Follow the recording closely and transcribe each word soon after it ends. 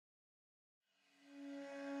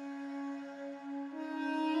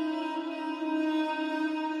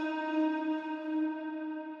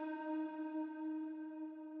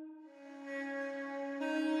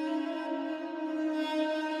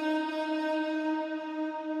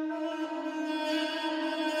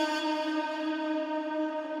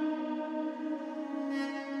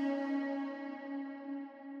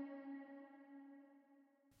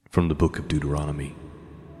From the book of Deuteronomy.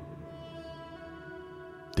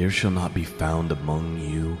 There shall not be found among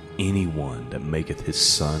you anyone that maketh his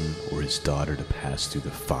son or his daughter to pass through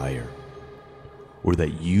the fire, or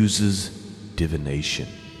that uses divination,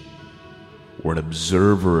 or an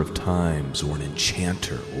observer of times, or an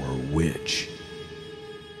enchanter, or a witch,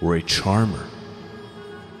 or a charmer,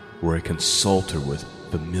 or a consulter with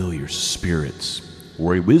familiar spirits,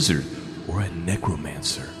 or a wizard, or a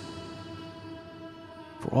necromancer.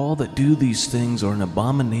 For all that do these things are an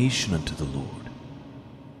abomination unto the Lord.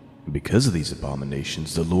 And because of these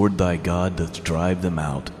abominations, the Lord thy God doth drive them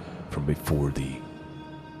out from before thee.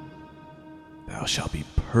 Thou shalt be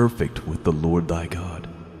perfect with the Lord thy God.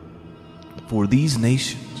 For these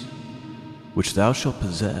nations, which thou shalt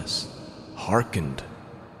possess, hearkened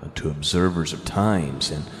unto observers of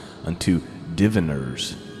times and unto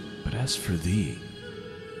diviners. But as for thee,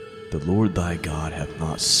 the Lord thy God hath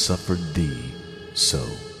not suffered thee so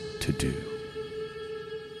to do.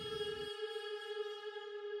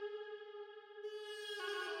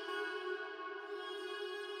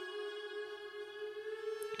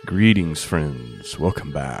 Greetings, friends.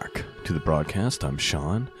 Welcome back to the broadcast. I'm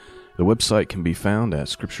Sean. The website can be found at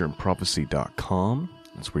scriptureandprophecy.com.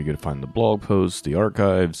 That's where you go to find the blog posts, the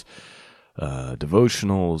archives,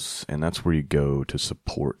 devotionals, and that's where you go to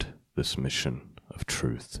support this mission of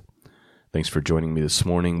truth. Thanks for joining me this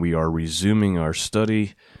morning. We are resuming our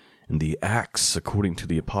study in the Acts according to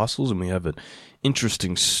the Apostles, and we have an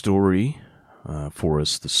interesting story for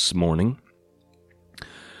us this morning.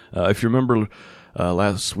 If you remember,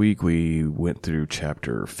 last week we went through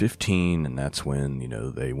chapter 15, and that's when,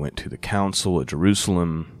 they went to the council at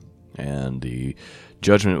Jerusalem, and the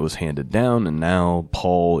judgment was handed down, and now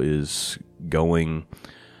Paul is going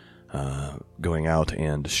out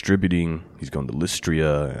and distributing. He's going to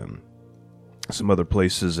Lystra and some other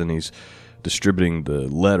places, and he's distributing the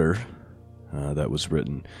letter that was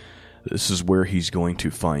written. This is where he's going to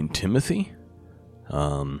find Timothy.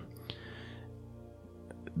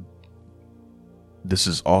 This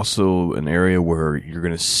is also an area where you're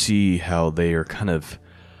going to see how they are kind of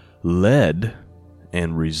led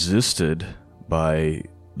and resisted by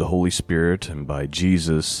the Holy Spirit and by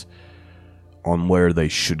Jesus on where they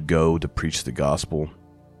should go to preach the gospel.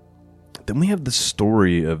 Then we have the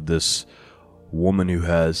story of this woman who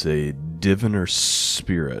has a diviner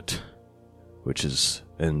spirit, which is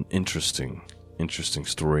an interesting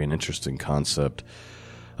story, an interesting concept.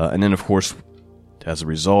 And then, of course, as a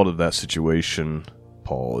result of that situation,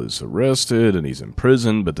 Paul is arrested and he's in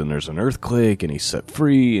prison, but then there's an earthquake and he's set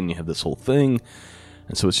free, and you have this whole thing.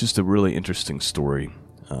 And so it's just a really interesting story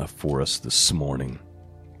for us this morning.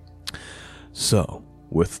 So,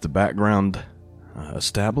 with the background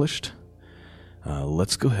established,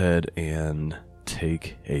 let's go ahead and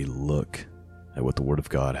take a look at what the Word of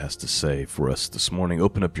God has to say for us this morning.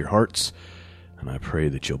 Open up your hearts, and I pray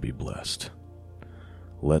that you'll be blessed.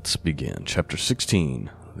 Let's begin. Chapter 16,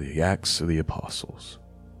 the Acts of the Apostles.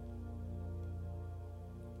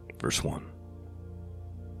 Verse 1.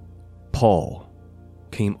 Paul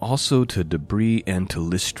came also to Debre and to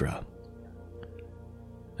Lystra,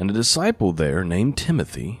 and a disciple there named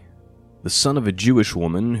Timothy, the son of a Jewish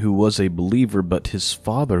woman who was a believer, but his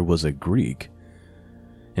father was a Greek.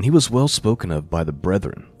 And he was well spoken of by the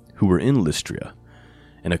brethren who were in Lystra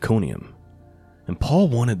and Iconium. And Paul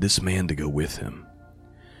wanted this man to go with him.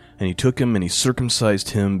 And he took him and he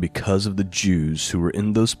circumcised him because of the Jews who were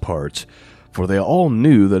in those parts, for they all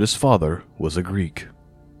knew that his father was a Greek.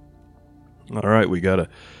 All right, we gotta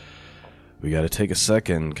take a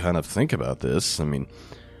second and kind of think about this. I mean,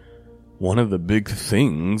 one of the big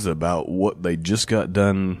things about what they just got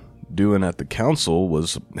done doing at the council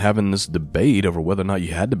was having this debate over whether or not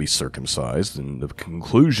you had to be circumcised, and the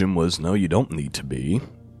conclusion was, no, you don't need to be.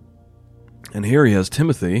 And here he has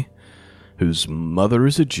Timothy, whose mother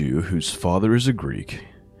is a Jew, whose father is a Greek.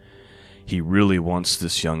 He really wants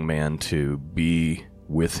this young man to be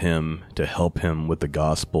with him, to help him with the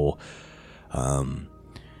gospel.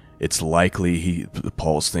 It's likely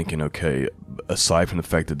Paul's thinking, okay, aside from the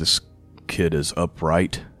fact that this kid is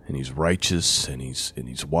upright and he's righteous and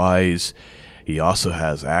he's wise, he also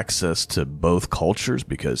has access to both cultures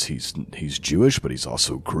because he's Jewish, but he's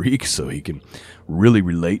also Greek, so he can really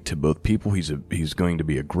relate to both people. He's going to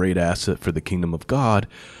be a great asset for the kingdom of God.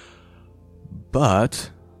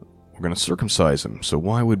 But we're going to circumcise him. So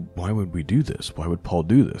why would we do this? Why would Paul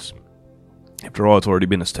do this? After all, it's already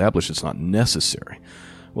been established it's not necessary.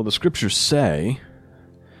 Well, the scriptures say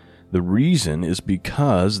the reason is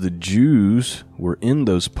because the Jews were in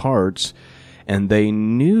those parts and they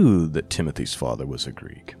knew that Timothy's father was a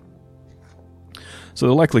Greek. So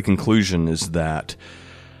the likely conclusion is that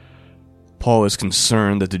Paul is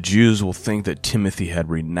concerned that the Jews will think that Timothy had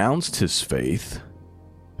renounced his faith,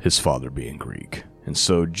 his father being Greek. And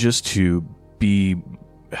so just to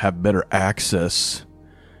have better access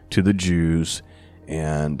to the Jews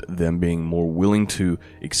and them being more willing to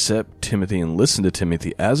accept Timothy and listen to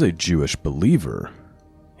Timothy as a Jewish believer,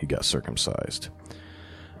 he got circumcised.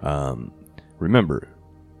 Remember,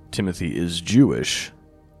 Timothy is Jewish.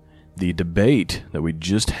 The debate that we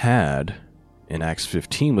just had in Acts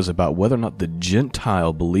 15 was about whether or not the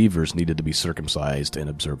Gentile believers needed to be circumcised and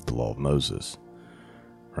observe the law of Moses.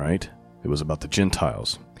 Right? It was about the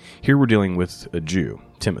Gentiles. Here we're dealing with a Jew,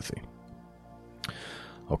 Timothy.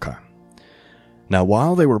 Okay. Now,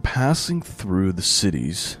 while they were passing through the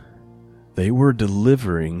cities, they were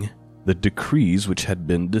delivering the decrees which had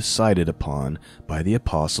been decided upon by the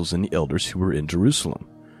apostles and the elders who were in Jerusalem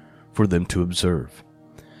for them to observe.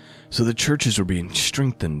 So the churches were being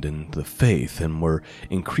strengthened in the faith and were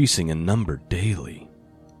increasing in number daily.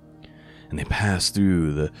 And they passed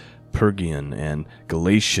through the Phrygian and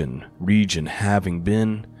Galatian region, having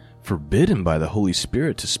been forbidden by the Holy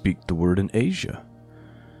Spirit to speak the word in Asia.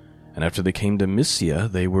 And after they came to Mysia,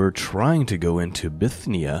 they were trying to go into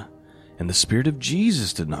Bithynia, and the Spirit of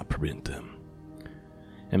Jesus did not permit them.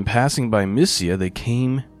 And passing by Mysia, they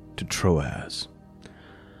came to Troas.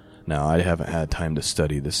 Now, I haven't had time to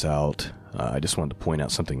study this out. I just wanted to point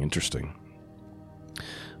out something interesting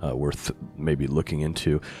worth maybe looking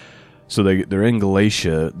into. So they're in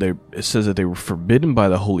Galatia. It says that they were forbidden by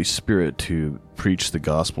the Holy Spirit to preach the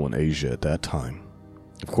gospel in Asia at that time.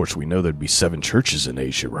 Of course, we know there'd be 7 churches in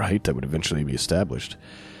Asia, right? That would eventually be established.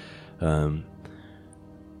 So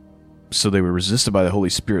they were resisted by the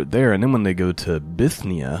Holy Spirit there. And then when they go to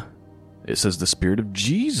Bithynia, it says the Spirit of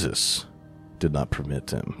Jesus did not permit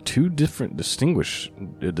them. 2 different distinguishes.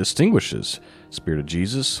 Spirit of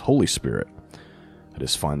Jesus, Holy Spirit. I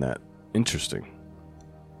just find that interesting.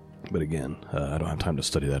 But again, I don't have time to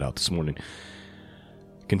study that out this morning.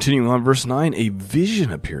 Continuing on, verse 9, a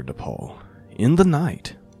vision appeared to Paul in the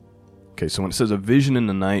night. Okay, so when it says a vision in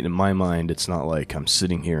the night, in my mind, it's not like I'm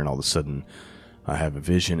sitting here and all of a sudden I have a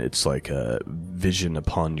vision. It's like a vision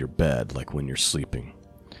upon your bed, like when you're sleeping.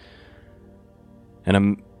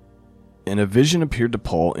 And a vision appeared to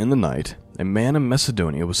Paul in the night. A man in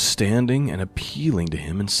Macedonia was standing and appealing to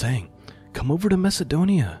him and saying, "Come over to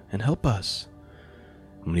Macedonia and help us."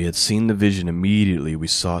 When we had seen the vision, immediately we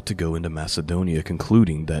sought to go into Macedonia,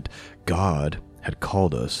 concluding that God had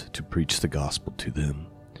called us to preach the gospel to them.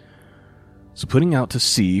 So putting out to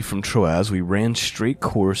sea from Troas, we ran straight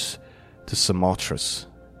course to Samothrace,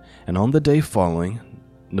 and on the day following,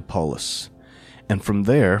 Neapolis, and from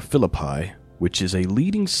there, Philippi, which is a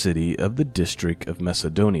leading city of the district of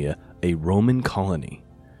Macedonia, a Roman colony.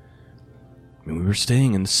 And we were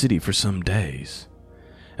staying in the city for some days.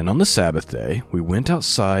 And on the Sabbath day, we went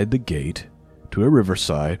outside the gate to a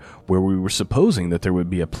riverside where we were supposing that there would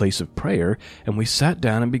be a place of prayer, and we sat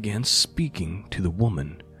down and began speaking to the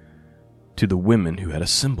women who had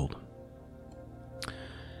assembled.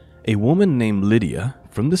 A woman named Lydia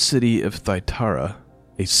from the city of Thyatira,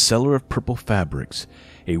 a seller of purple fabrics,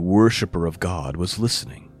 a worshiper of God, was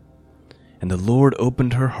listening. And the Lord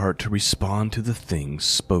opened her heart to respond to the things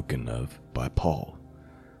spoken of by Paul.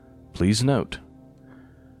 Please note,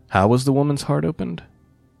 how was the woman's heart opened?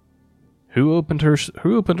 Who opened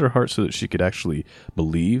her heart so that she could actually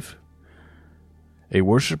believe? A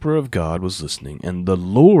worshiper of God was listening, and the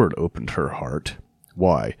Lord opened her heart.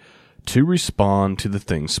 Why? To respond to the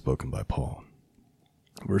things spoken by Paul.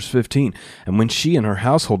 Verse 15, and when she and her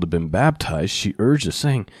household had been baptized, she urged us,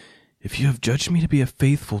 saying, "If you have judged me to be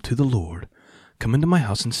faithful to the Lord, come into my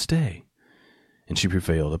house and stay." And she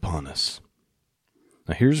prevailed upon us.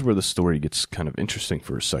 Now here's where the story gets kind of interesting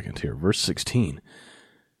for a second here. Verse 16,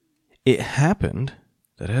 it happened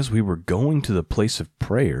that as we were going to the place of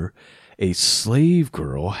prayer, a slave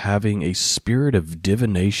girl having a spirit of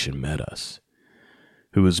divination met us,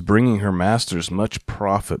 who was bringing her masters much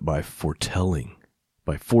profit by fortune-telling.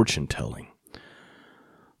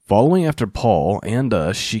 Following after Paul and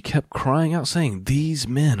us, she kept crying out, saying, "These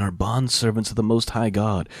men are bondservants of the Most High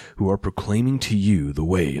God, who are proclaiming to you the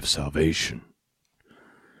way of salvation."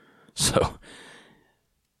 So,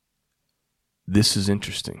 this is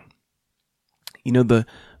interesting. You know, the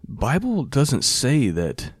Bible doesn't say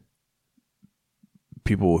that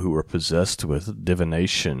people who are possessed with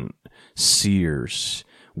divination, seers,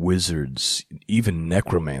 wizards, even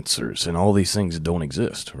necromancers, and all these things don't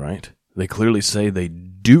exist, right? They clearly say they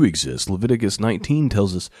do exist. Leviticus 19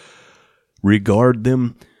 tells us, regard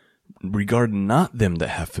not them that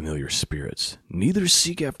have familiar spirits, neither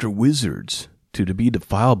seek after wizards to be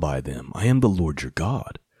defiled by them. I am the Lord your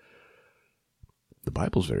God. the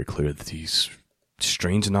Bible's very clear that these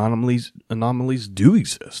strange anomalies do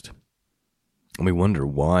exist. And we wonder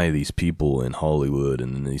why these people in Hollywood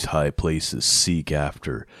and in these high places seek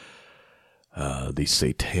after these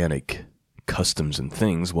satanic customs and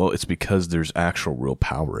things. Well, it's because there's actual real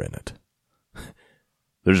power in it.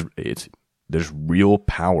 There's real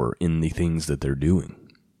power in the things that they're doing.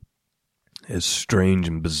 As strange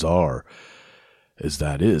and bizarre as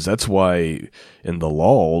that is, that's why in the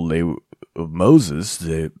law of Moses,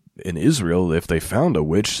 in Israel, if they found a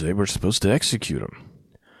witch, they were supposed to execute them.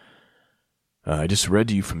 I just read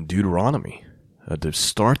to you from Deuteronomy to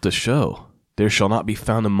start the show. There shall not be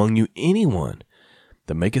found among you anyone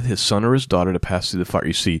that maketh his son or his daughter to pass through the fire.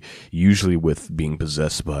 You see, usually with being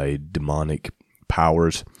possessed by demonic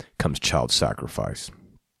powers comes child sacrifice.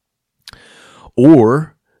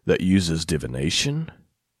 Or that uses divination,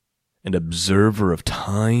 an observer of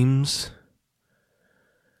times,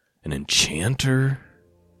 an enchanter,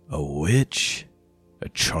 a witch, a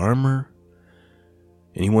charmer,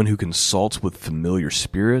 anyone who consults with familiar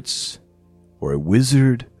spirits, or a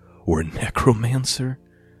wizard, or a necromancer.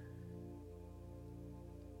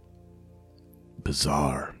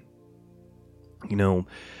 Bizarre. You know,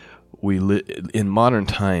 in modern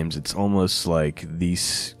times, it's almost like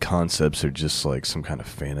these concepts are just like some kind of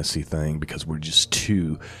fantasy thing because we're just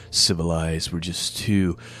too civilized. We're just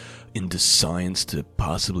too into science to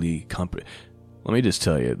possibly comprehend. Let me just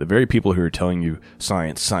tell you, the very people who are telling you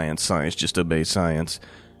science, just obey science,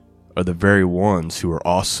 are the very ones who are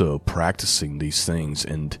also practicing these things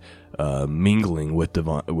and mingling with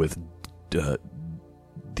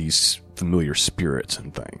these familiar spirits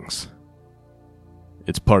and things.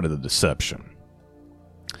 It's part of the deception.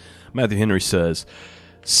 Matthew Henry says,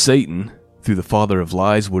 Satan, through the father of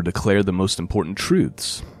lies, will declare the most important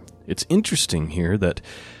truths. It's interesting here that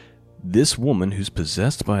this woman who's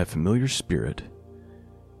possessed by a familiar spirit,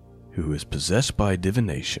 who is possessed by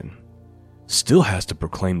divination, still has to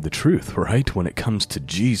proclaim the truth, right? When it comes to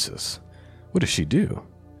Jesus. What does she do?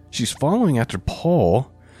 She's following after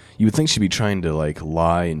Paul. You would think she'd be trying to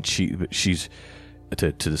lie and cheat, but she's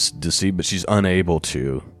to deceive, but she's unable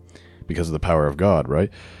to because of the power of God, right?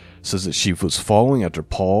 It says that she was following after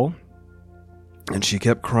Paul, and she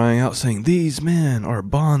kept crying out, saying, "These men are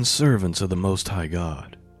bond servants of the Most High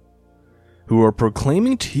God, who are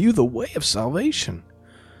proclaiming to you the way of salvation."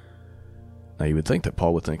 Now you would think that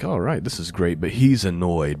Paul would think, all right, this is great, but he's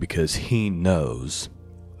annoyed because he knows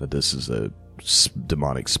that this is a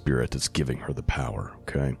demonic spirit that's giving her the power,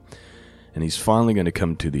 okay? And he's finally going to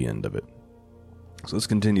come to the end of it. So let's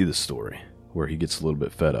continue the story, where he gets a little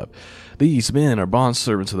bit fed up. "These men are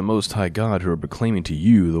bondservants of the Most High God, who are proclaiming to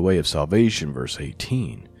you the way of salvation," verse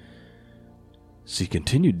 18. So he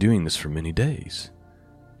continued doing this for many days.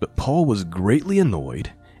 But Paul was greatly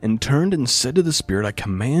annoyed, and turned and said to the spirit, "I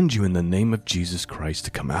command you in the name of Jesus Christ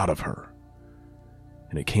to come out of her."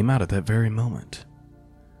 And it came out at that very moment.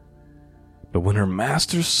 But when her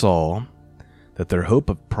masters saw that their hope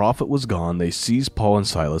of profit was gone, they seized Paul and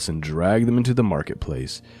Silas and dragged them into the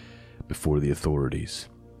marketplace before the authorities.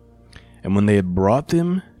 And when they had brought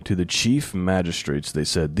them to the chief magistrates, they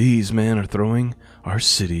said, "These men are throwing our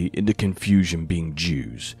city into confusion, being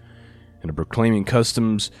Jews, and are proclaiming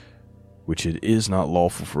customs which it is not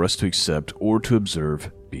lawful for us to accept or to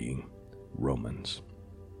observe, being Romans."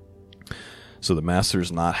 So the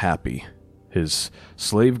master's not happy. His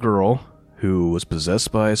slave girl, who was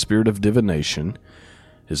possessed by a spirit of divination,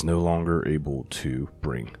 is no longer able to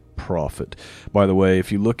bring profit. By the way,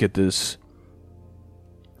 if you look at this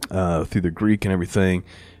through the Greek and everything,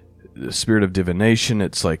 the spirit of divination,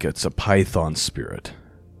 it's a python spirit.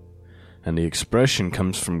 And the expression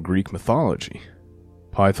comes from Greek mythology.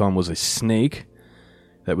 Python was a snake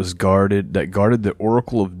that guarded the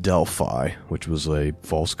Oracle of Delphi, which was a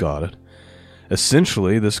false god.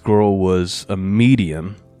 Essentially, this girl was a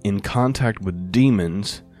medium in contact with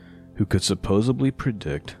demons who could supposedly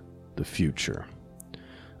predict the future.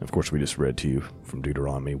 Of course, we just read to you from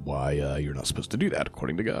Deuteronomy why you're not supposed to do that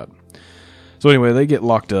according to God. So anyway, they get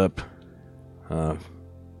locked up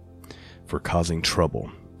for causing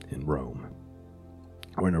trouble in Rome.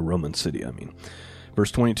 Or in a Roman city, I mean.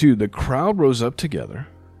 Verse 22, "The crowd rose up together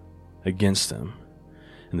against them,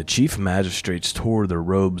 and the chief magistrates tore their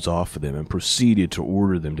robes off of them and proceeded to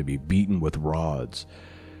order them to be beaten with rods.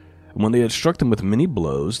 And when they had struck them with many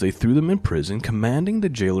blows, they threw them in prison, commanding the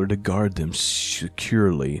jailer to guard them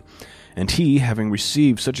securely. And he, having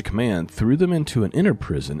received such a command, threw them into an inner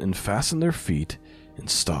prison and fastened their feet in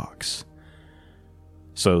stocks."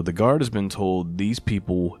 So the guard has been told these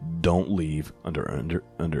people don't leave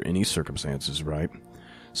under any circumstances, right?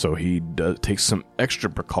 So he takes some extra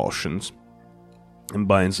precautions and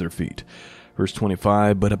binds their feet. Verse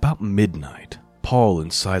 25, but about midnight, Paul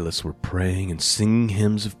and Silas were praying and singing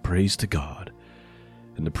hymns of praise to God,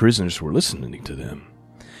 and the prisoners were listening to them.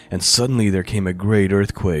 And suddenly there came a great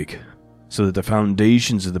earthquake, so that the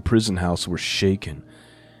foundations of the prison house were shaken.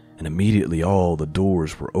 And immediately all the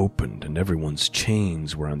doors were opened, and everyone's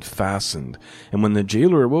chains were unfastened. And when the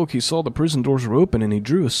jailer awoke, he saw the prison doors were open, and he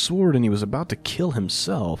drew a sword, and he was about to kill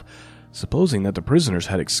himself, supposing that the prisoners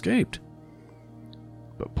had escaped.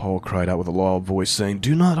 But Paul cried out with a loud voice, saying,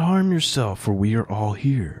 "Do not harm yourself, for we are all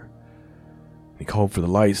here." And he called for the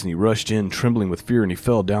lights, and he rushed in, trembling with fear, and he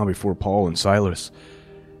fell down before Paul and Silas.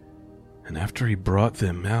 And after he brought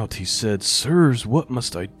them out, he said, "Sirs, what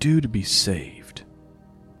must I do to be saved?"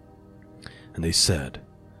 And they said,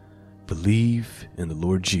 "Believe in the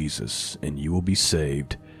Lord Jesus, and you will be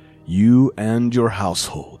saved, you and your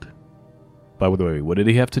household." By the way, what did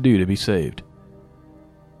he have to do to be saved?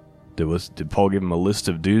 Did Paul give him a list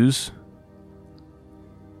of dues?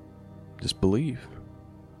 Just believe.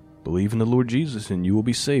 Believe in the Lord Jesus, and you will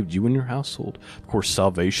be saved, you and your household. Of course,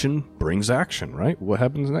 salvation brings action, right? What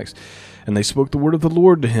happens next? And they spoke the word of the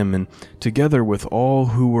Lord to him, and together with all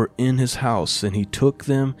who were in his house. And he took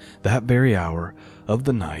them that very hour of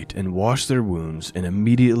the night, and washed their wounds, and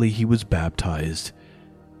immediately he was baptized,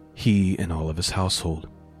 he and all of his household.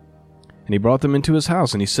 And he brought them into his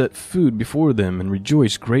house, and he set food before them, and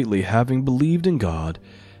rejoiced greatly, having believed in God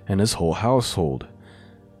and his whole household.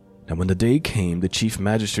 And when the day came, the chief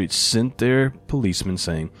magistrates sent their policemen,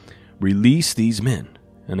 saying, "Release these men."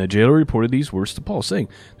 And the jailer reported these words to Paul, saying,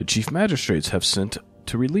 "The chief magistrates have sent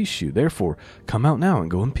to release you. Therefore, come out now and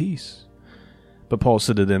go in peace." But Paul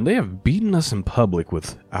said to them, "They have beaten us in public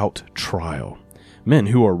without trial, men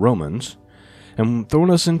who are Romans, and thrown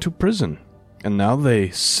us into prison. And now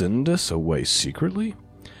they send us away secretly?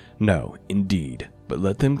 No, indeed, but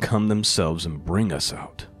let them come themselves and bring us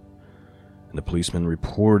out." And the policemen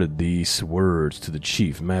reported these words to the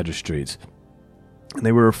chief magistrates. And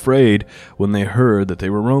they were afraid when they heard that they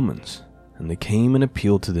were Romans. And they came and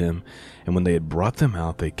appealed to them, and when they had brought them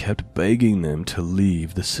out, they kept begging them to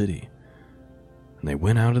leave the city. And they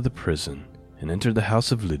went out of the prison, and entered the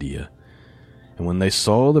house of Lydia. And when they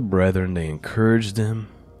saw the brethren, they encouraged them,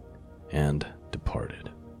 and departed.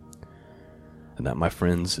 And that, my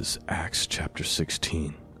friends, is Acts chapter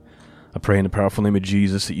 16. I pray in the powerful name of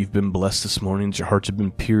Jesus that you've been blessed this morning, that your hearts have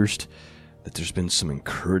been pierced, that there's been some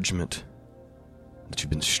encouragement, that you've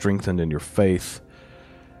been strengthened in your faith,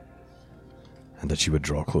 and that you would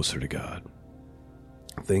draw closer to God.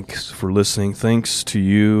 Thanks for listening. Thanks to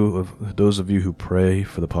you, those of you who pray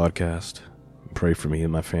for the podcast, pray for me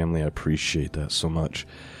and my family. I appreciate that so much.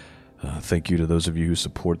 Thank you to those of you who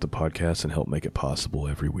support the podcast and help make it possible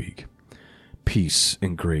every week. Peace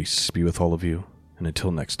and grace be with all of you, and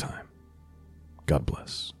until next time, God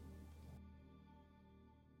bless.